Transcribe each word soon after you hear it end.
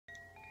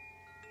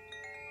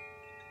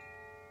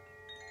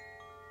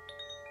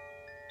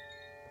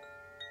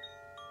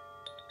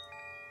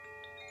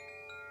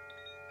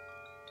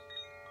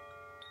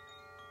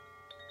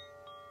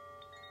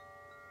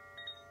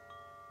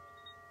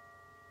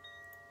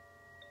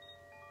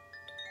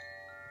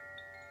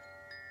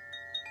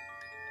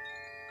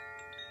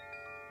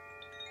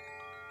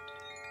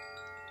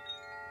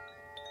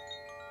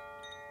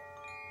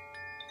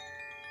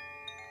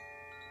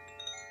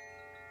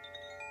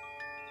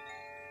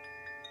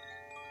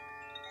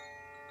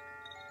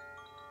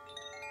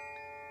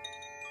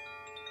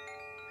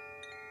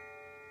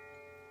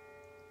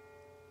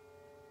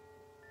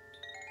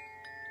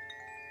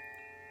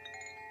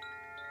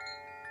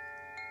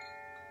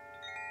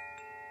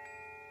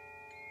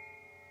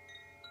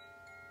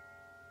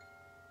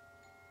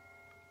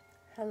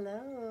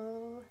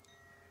Hello,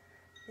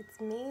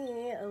 it's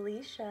me,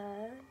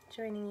 Alicia,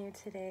 joining you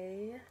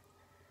today.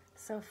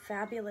 So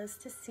fabulous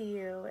to see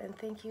you, and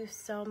thank you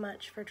so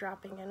much for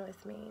dropping in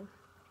with me.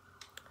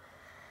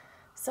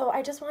 So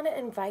I just want to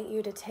invite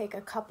you to take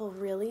a couple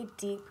really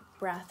deep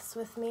breaths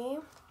with me,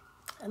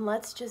 and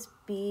let's just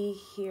be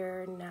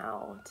here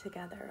now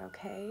together,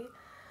 okay?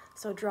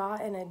 So draw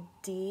in a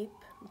deep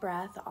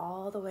breath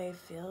all the way,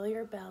 feel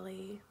your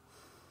belly,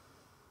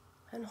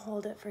 and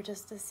hold it for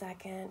just a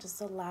second.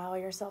 Just allow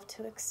yourself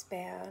to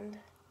expand.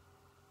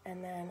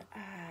 And then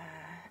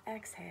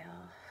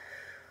exhale.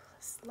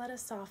 Let a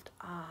soft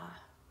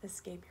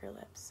escape your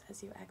lips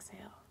as you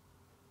exhale.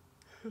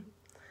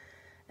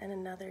 And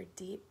another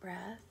deep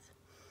breath.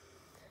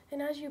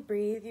 And as you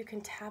breathe, you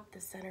can tap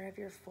the center of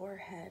your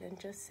forehead and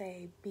just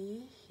say,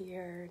 be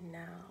here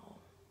now.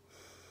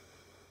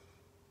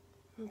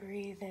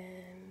 Breathe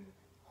in,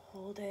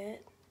 hold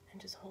it, and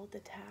just hold the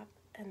tap,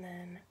 and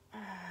then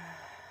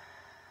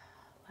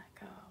let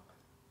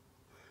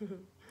go.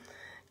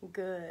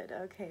 Good.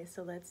 Okay,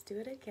 so let's do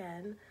it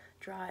again.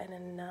 Draw in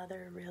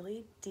another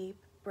really deep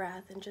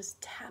breath and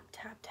just tap,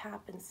 tap,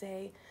 tap and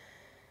say,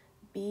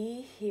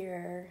 be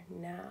here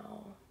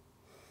now.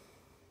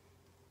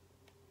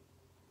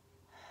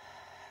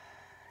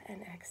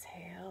 And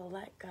exhale,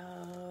 let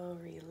go,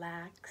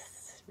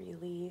 relax,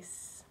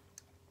 release.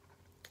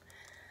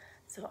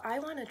 So I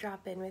want to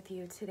drop in with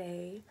you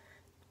today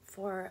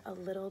for a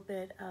little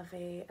bit of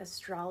a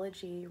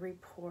astrology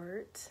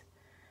report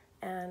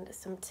and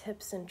some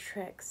tips and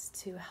tricks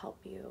to help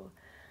you.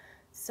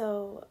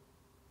 So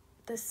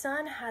the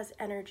sun has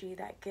energy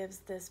that gives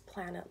this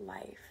planet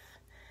life.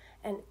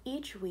 And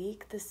each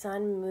week the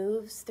sun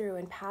moves through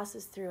and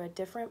passes through a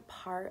different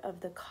part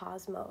of the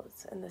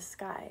cosmos and the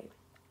sky.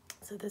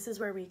 So this is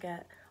where we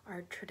get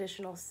our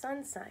traditional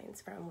sun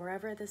signs from.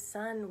 Wherever the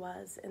sun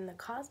was in the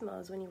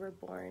cosmos when you were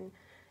born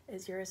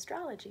is your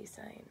astrology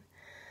sign.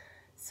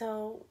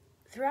 So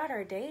throughout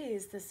our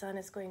days, the sun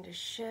is going to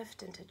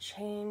shift and to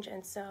change.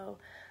 And so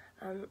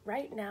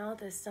right now,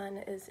 the sun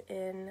is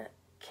in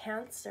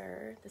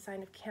Cancer, the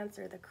sign of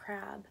Cancer, the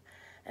crab,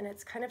 and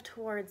it's kind of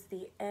towards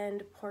the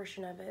end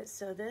portion of it.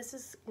 So this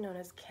is known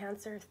as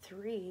Cancer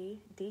 3,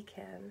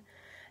 Decan,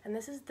 and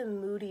this is the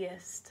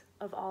moodiest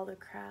of all the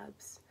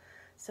crabs.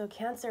 So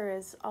Cancer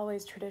is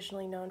always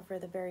traditionally known for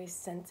the very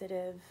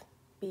sensitive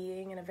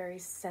being and a very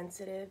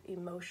sensitive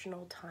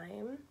emotional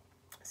time.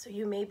 So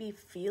you may be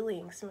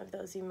feeling some of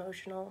those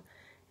emotional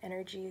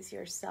energies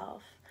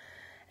yourself.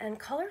 And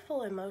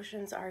colorful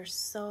emotions are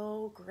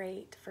so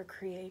great for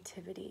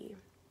creativity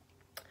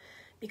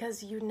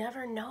because you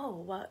never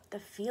know what the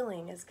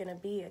feeling is going to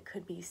be. It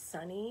could be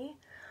sunny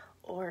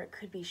or it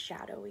could be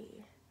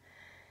shadowy.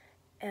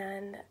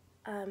 And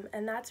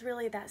that's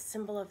really that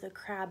symbol of the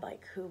crab,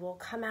 like who will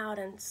come out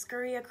and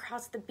scurry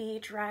across the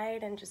beach,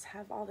 right? And just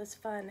have all this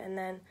fun. And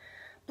then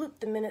bloop,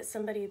 the minute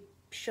somebody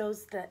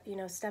shows that,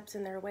 steps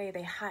in their way,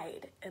 they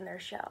hide in their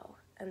shell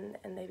and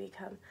they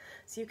become,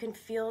 so you can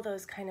feel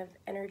those kind of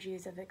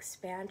energies of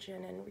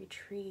expansion and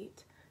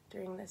retreat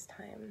during this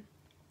time.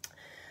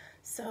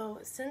 So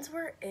since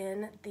we're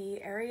in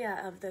the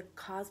area of the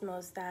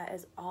cosmos that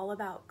is all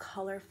about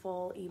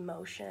colorful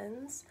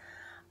emotions,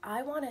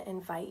 I want to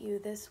invite you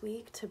this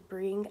week to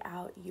bring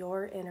out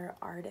your inner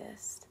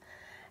artist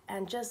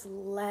and just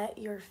let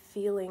your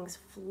feelings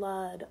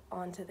flood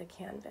onto the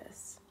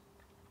canvas.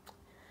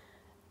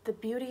 The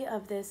beauty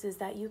of this is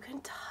that you can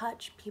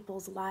touch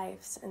people's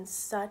lives in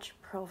such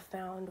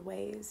profound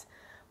ways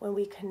when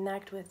we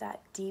connect with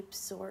that deep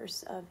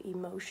source of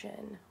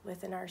emotion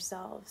within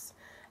ourselves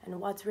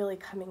and what's really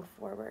coming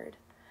forward.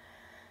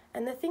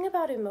 And the thing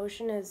about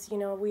emotion is,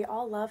 we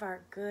all love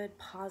our good,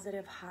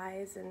 positive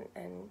highs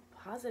and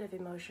positive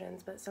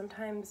emotions, but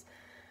sometimes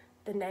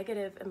the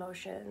negative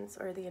emotions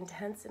or the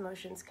intense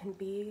emotions can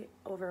be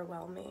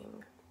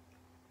overwhelming.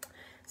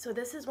 So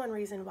this is one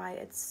reason why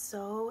it's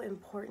so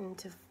important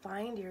to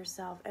find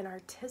yourself an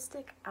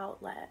artistic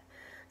outlet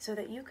so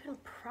that you can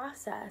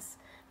process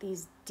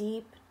these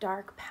deep,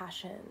 dark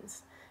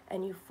passions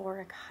and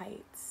euphoric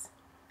heights.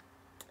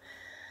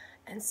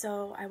 And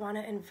so I want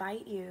to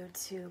invite you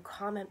to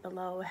comment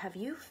below, have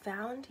you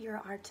found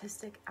your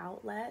artistic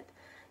outlet?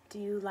 Do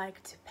you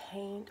like to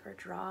paint or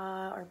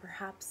draw or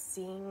perhaps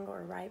sing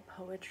or write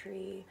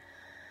poetry?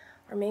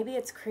 Or maybe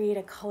it's create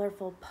a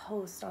colorful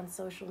post on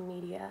social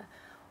media.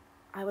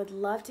 I would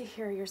love to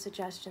hear your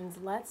suggestions.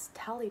 Let's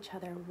tell each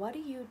other, what do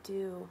you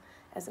do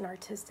as an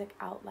artistic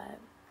outlet?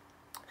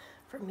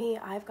 For me,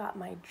 I've got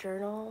my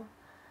journal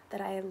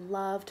that I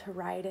love to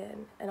write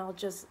in, and I'll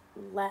just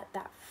let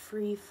that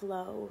free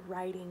flow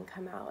writing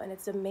come out. And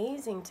it's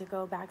amazing to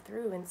go back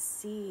through and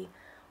see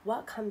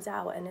what comes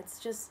out. And it's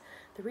just,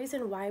 the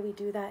reason why we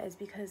do that is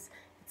because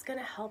it's going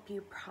to help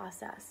you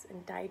process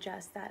and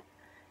digest that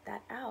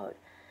out.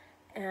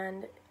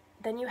 And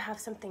then you have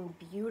something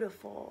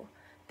beautiful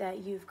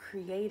that you've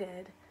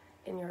created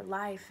in your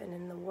life and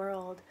in the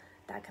world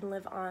that can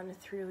live on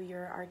through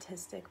your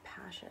artistic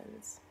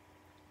passions.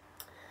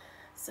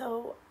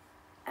 So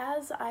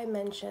as I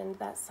mentioned,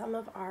 that some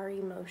of our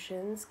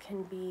emotions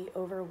can be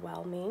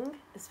overwhelming,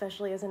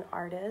 especially as an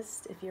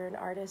artist. If you're an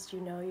artist, you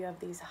know you have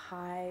these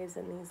highs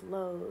and these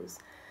lows.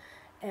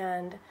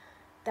 And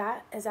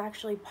that is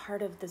actually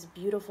part of this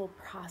beautiful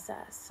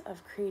process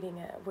of creating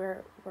it.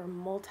 We're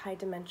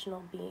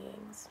multi-dimensional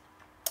beings.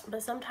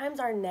 But sometimes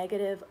our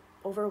negative,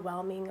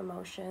 overwhelming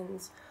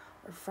emotions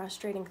or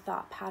frustrating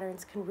thought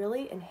patterns can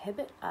really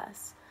inhibit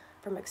us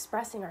from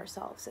expressing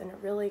ourselves, and it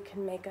really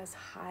can make us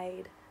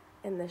hide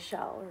in the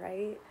shell,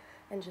 right?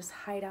 And just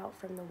hide out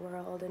from the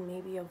world and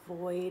maybe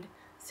avoid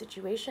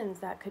situations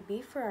that could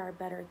be for our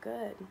better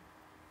good.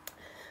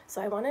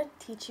 So I want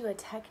to teach you a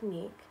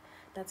technique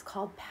that's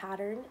called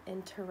pattern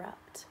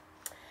interrupt.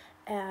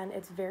 And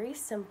it's very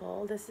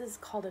simple. This is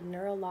called a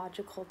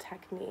neurological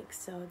technique.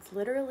 So it's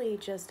literally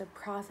just a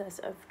process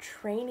of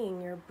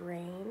training your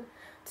brain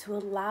to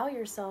allow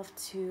yourself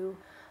to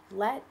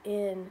let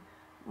in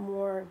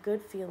more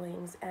good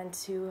feelings and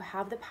to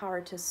have the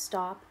power to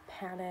stop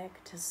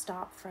panic, to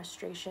stop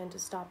frustration, to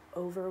stop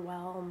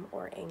overwhelm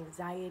or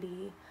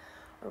anxiety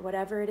or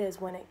whatever it is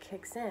when it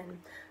kicks in.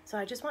 So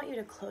I just want you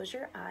to close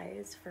your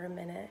eyes for a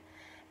minute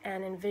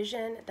and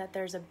envision that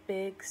there's a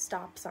big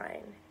stop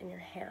sign in your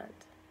hand.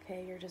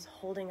 Okay, you're just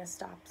holding a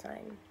stop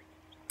sign.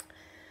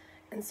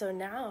 And so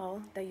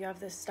now that you have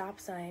this stop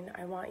sign,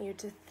 I want you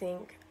to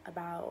think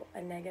about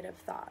a negative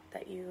thought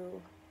that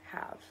you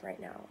have right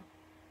now.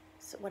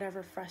 So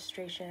whatever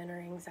frustration or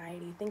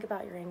anxiety, think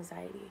about your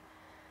anxiety.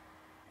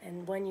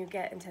 And when you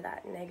get into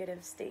that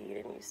negative state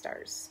and you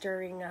start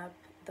stirring up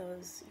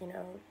those,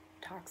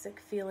 toxic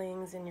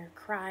feelings and you're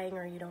crying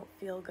or you don't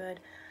feel good,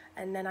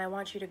 and then I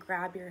want you to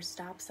grab your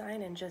stop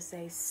sign and just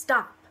say,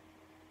 stop.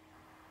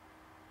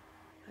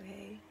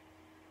 Okay?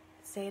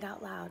 Say it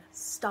out loud.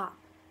 Stop,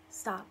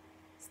 stop,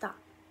 stop.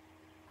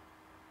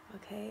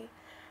 Okay?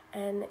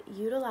 And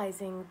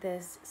utilizing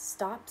this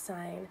stop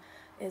sign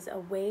is a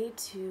way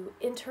to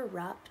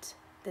interrupt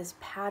this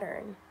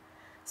pattern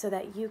so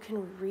that you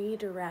can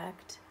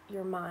redirect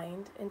your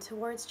mind in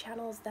towards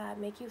channels that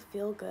make you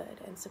feel good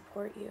and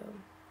support you.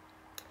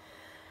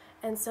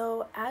 And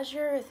so as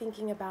you're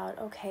thinking about,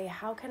 okay,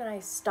 how can I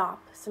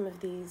stop some of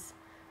these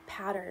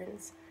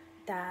patterns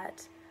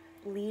that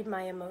lead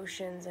my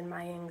emotions and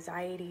my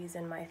anxieties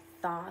and my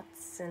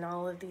thoughts and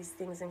all of these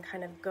things and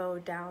kind of go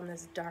down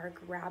this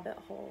dark rabbit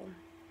hole?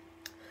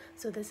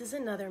 So this is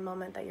another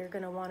moment that you're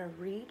going to want to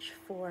reach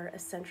for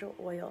essential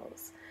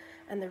oils.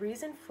 And the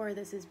reason for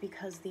this is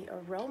because the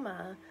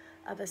aroma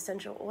of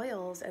essential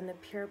oils and the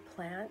pure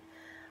plant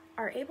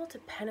are able to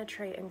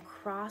penetrate and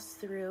cross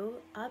through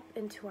up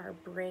into our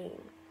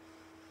brain.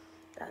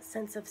 That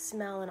sense of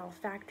smell and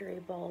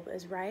olfactory bulb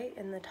is right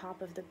in the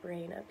top of the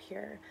brain up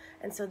here.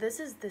 And so this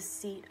is the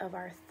seat of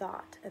our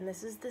thought, and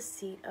this is the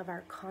seat of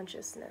our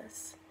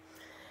consciousness.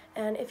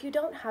 And if you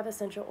don't have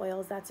essential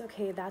oils, that's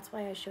okay. That's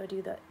why I showed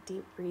you the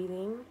deep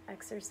breathing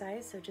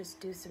exercise. So just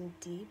do some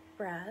deep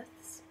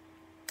breaths.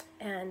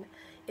 And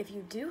if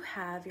you do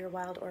have your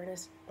wild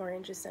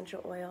orange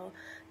essential oil,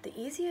 the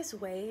easiest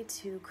way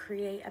to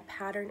create a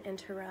pattern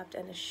interrupt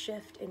and a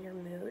shift in your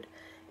mood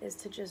is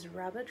to just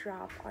rub a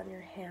drop on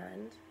your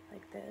hand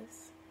like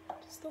this.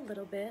 Just a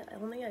little bit.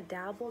 Only a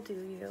dab will do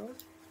you.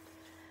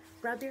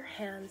 Rub your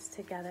hands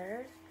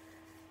together.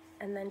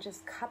 And then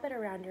just cup it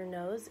around your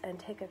nose and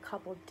take a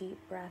couple deep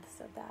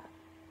breaths of that.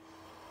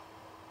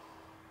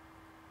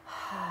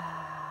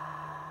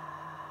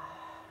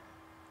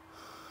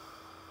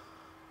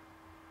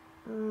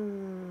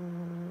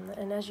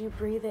 And as you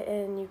breathe it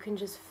in, you can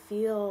just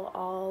feel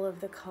all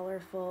of the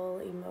colorful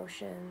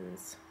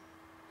emotions.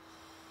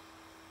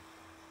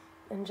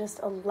 And just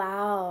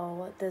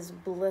allow this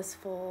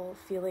blissful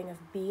feeling of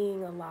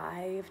being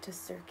alive to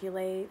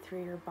circulate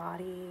through your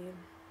body.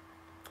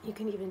 You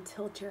can even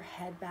tilt your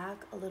head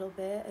back a little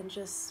bit and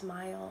just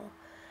smile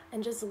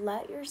and just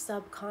let your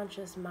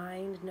subconscious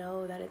mind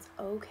know that it's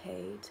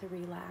okay to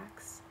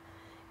relax.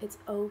 It's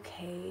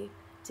okay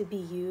to be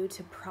you,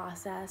 to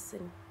process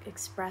and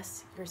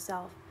express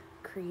yourself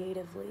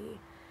creatively,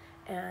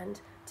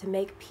 and to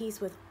make peace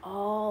with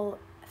all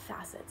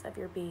facets of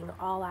your being,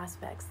 all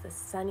aspects, the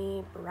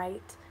sunny,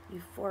 bright,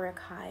 euphoric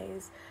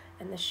highs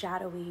and the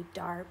shadowy,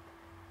 dark,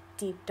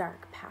 deep,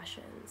 dark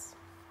passions.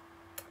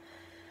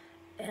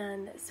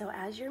 And so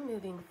as you're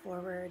moving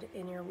forward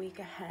in your week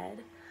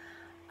ahead,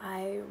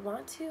 I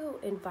want to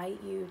invite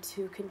you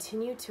to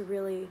continue to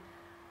really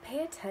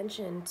pay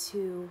attention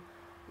to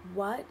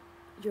what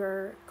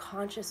your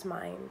conscious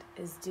mind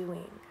is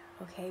doing.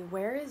 Okay,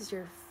 where is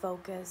your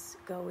focus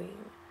going?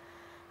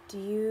 Do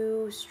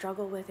you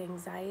struggle with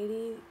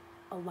anxiety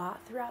a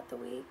lot throughout the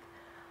week?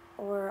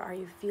 Or are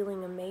you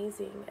feeling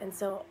amazing? And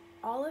so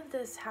all of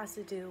this has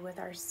to do with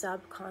our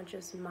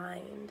subconscious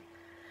mind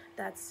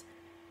that's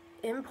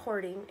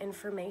importing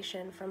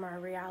information from our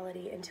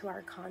reality into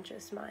our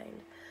conscious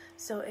mind.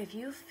 So if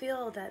you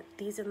feel that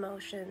these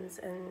emotions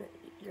and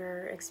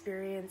your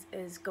experience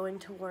is going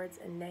towards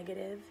a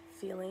negative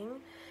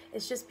feeling,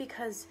 it's just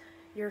because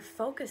you're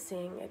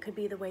focusing. It could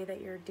be the way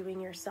that you're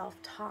doing your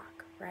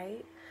self-talk,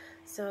 right?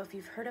 So if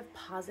you've heard of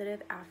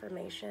positive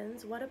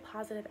affirmations, what a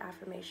positive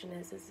affirmation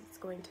is it's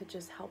going to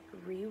just help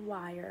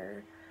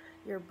rewire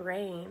your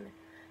brain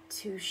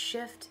to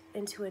shift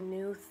into a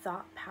new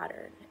thought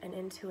pattern and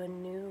into a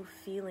new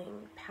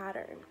feeling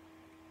pattern.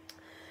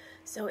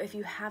 So if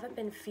you haven't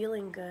been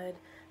feeling good,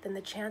 then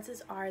the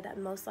chances are that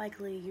most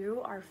likely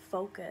you are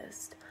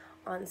focused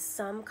on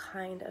some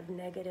kind of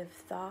negative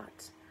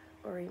thought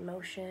or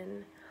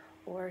emotion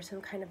or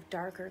some kind of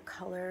darker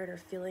colored or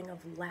feeling of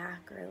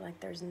lack or like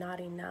there's not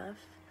enough.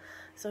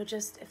 So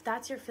just, if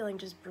that's your feeling,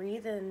 just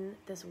breathe in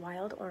this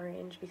wild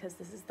orange, because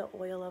this is the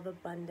oil of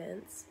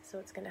abundance. So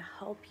it's going to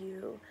help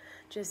you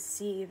just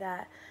see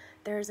that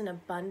there's an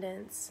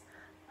abundance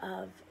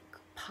of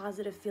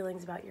positive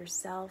feelings about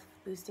yourself,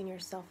 boosting your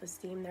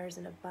self-esteem. There's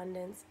an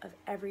abundance of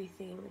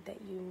everything that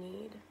you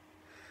need.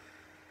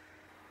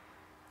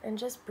 And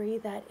just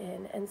breathe that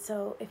in. And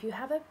so if you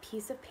have a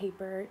piece of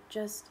paper,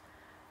 just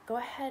go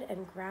ahead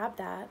and grab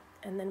that.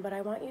 And then what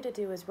I want you to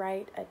do is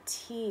write a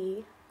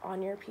T on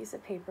your piece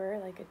of paper,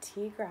 like a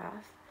T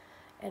graph.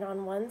 And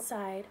on one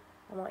side,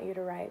 I want you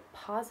to write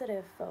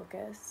positive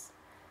focus.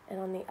 And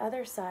on the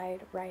other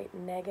side, write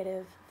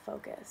negative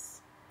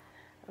focus.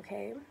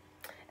 Okay?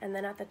 And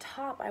then at the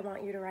top, I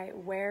want you to write,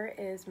 where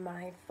is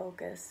my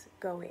focus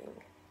going?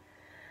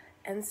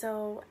 And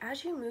so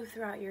as you move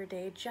throughout your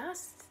day,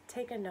 just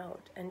take a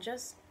note and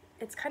just,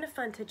 it's kind of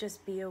fun to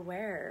just be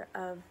aware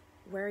of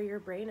where your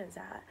brain is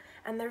at.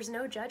 And there's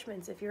no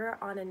judgments. If you're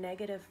on a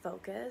negative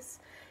focus,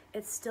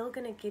 it's still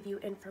going to give you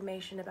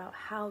information about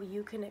how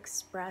you can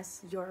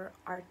express your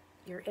art,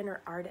 your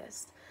inner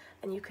artist,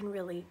 and you can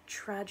really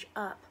trudge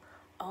up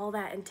all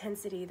that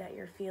intensity that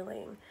you're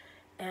feeling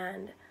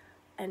and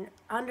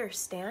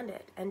understand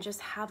it and just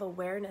have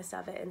awareness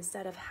of it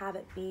instead of have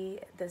it be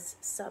this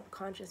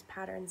subconscious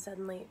pattern.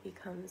 Suddenly it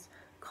becomes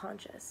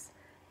conscious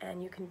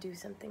and you can do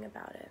something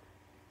about it.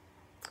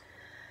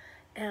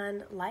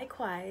 And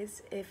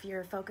likewise, if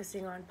you're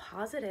focusing on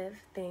positive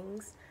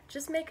things,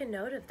 just make a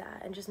note of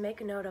that and just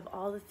make a note of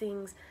all the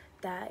things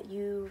that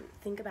you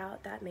think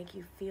about that make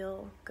you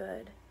feel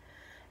good.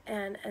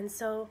 And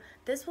so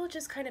this will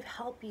just kind of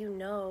help you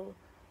know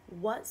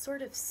what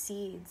sort of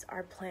seeds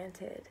are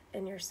planted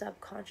in your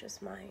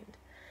subconscious mind.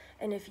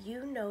 And if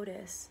you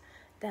notice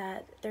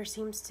that there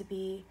seems to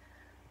be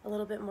a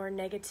little bit more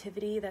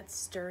negativity that's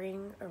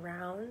stirring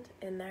around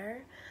in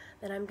there,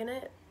 then I'm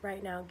gonna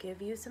right now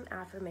give you some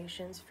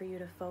affirmations for you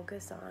to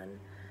focus on.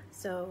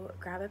 So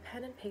grab a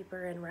pen and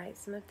paper and write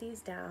some of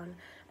these down.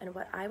 And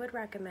what I would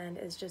recommend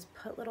is just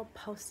put little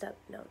post-up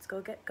notes.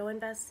 Go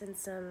invest in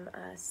some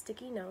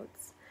sticky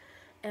notes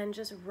and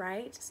just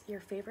write your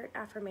favorite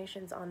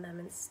affirmations on them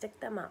and stick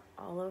them up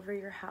all over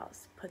your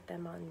house. Put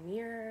them on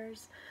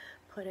mirrors,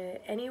 put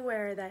it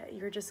anywhere that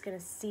you're just gonna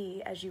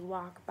see as you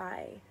walk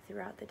by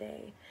throughout the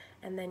day.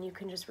 And then you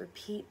can just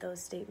repeat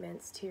those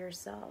statements to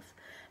yourself.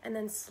 And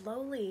then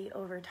slowly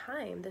over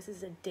time, this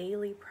is a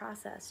daily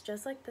process,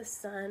 just like the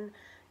sun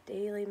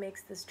daily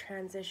makes this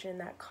transition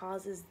that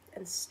causes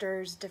and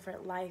stirs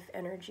different life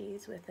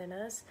energies within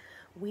us.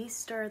 We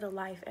stir the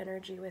life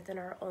energy within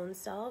our own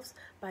selves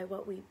by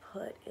what we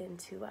put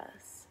into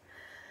us.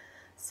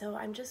 So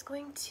I'm just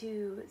going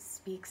to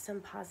speak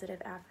some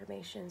positive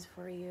affirmations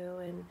for you,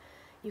 and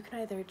you can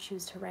either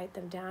choose to write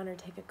them down or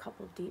take a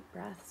couple deep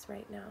breaths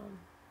right now.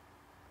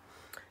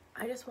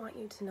 I just want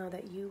you to know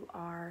that you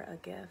are a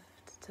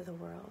gift to the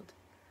world,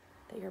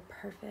 that you're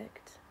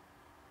perfect,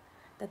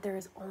 that there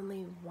is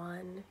only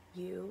one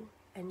you,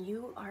 and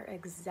you are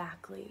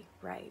exactly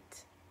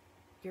right.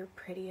 You're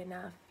pretty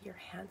enough, you're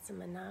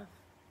handsome enough.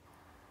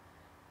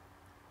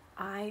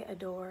 I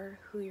adore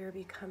who you're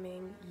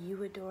becoming,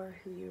 you adore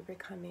who you're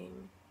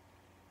becoming.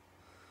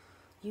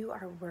 You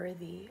are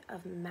worthy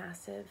of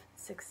massive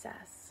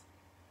success.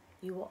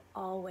 You will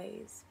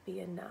always be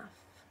enough.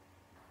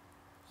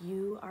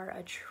 You are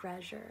a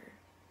treasure.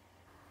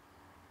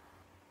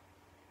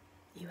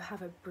 You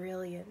have a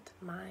brilliant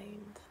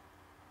mind.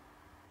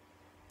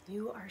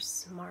 You are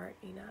smart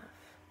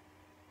enough.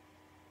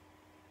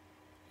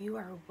 You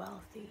are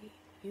wealthy.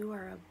 You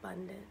are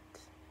abundant.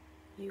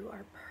 You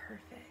are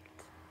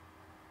perfect.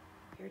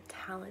 You're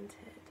talented.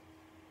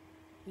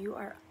 You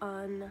are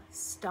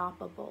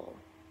unstoppable.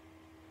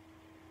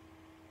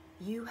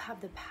 You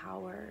have the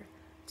power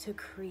to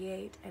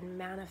create and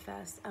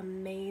manifest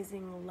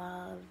amazing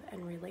love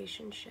and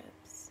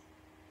relationships.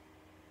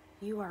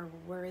 You are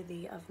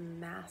worthy of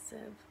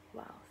massive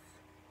wealth.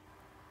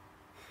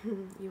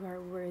 You are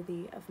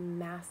worthy of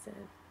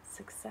massive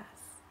success.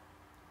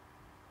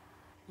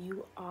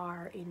 You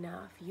are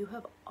enough. You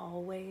have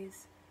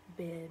always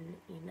been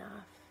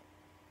enough,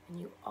 and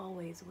you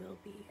always will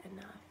be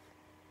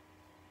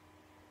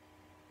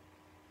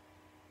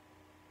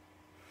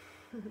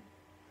enough.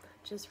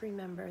 Just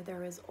remember,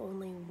 there is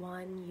only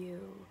one you.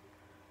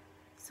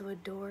 So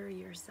adore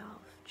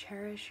yourself,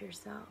 cherish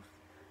yourself,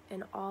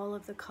 and all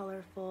of the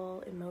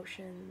colorful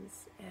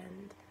emotions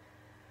and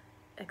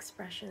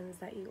expressions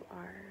that you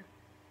are.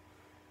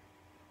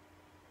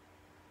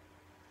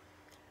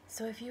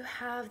 So if you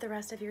have the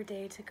rest of your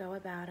day to go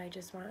about, I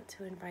just want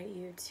to invite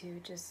you to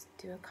just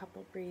do a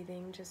couple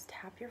breathing. Just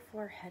tap your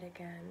forehead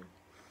again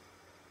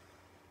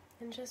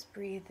and just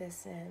breathe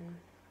this in.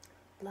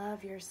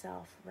 Love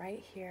yourself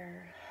right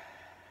here,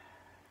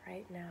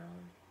 right now.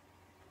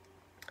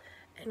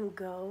 And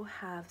go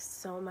have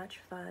so much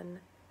fun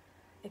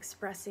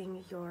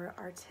expressing your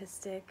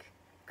artistic,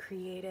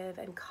 creative,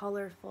 and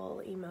colorful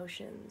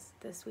emotions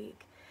this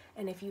week.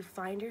 And if you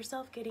find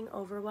yourself getting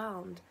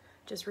overwhelmed,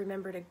 just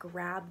remember to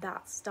grab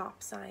that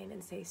stop sign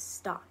and say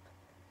stop,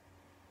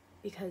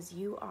 because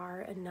you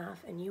are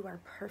enough and you are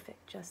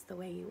perfect just the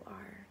way you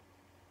are.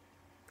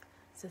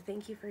 So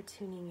thank you for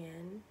tuning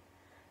in,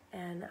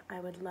 and I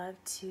would love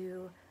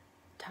to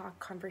talk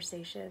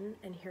conversation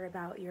and hear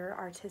about your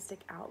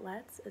artistic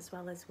outlets as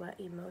well as what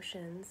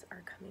emotions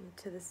are coming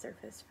to the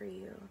surface for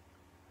you.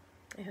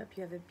 I hope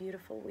you have a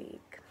beautiful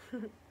week.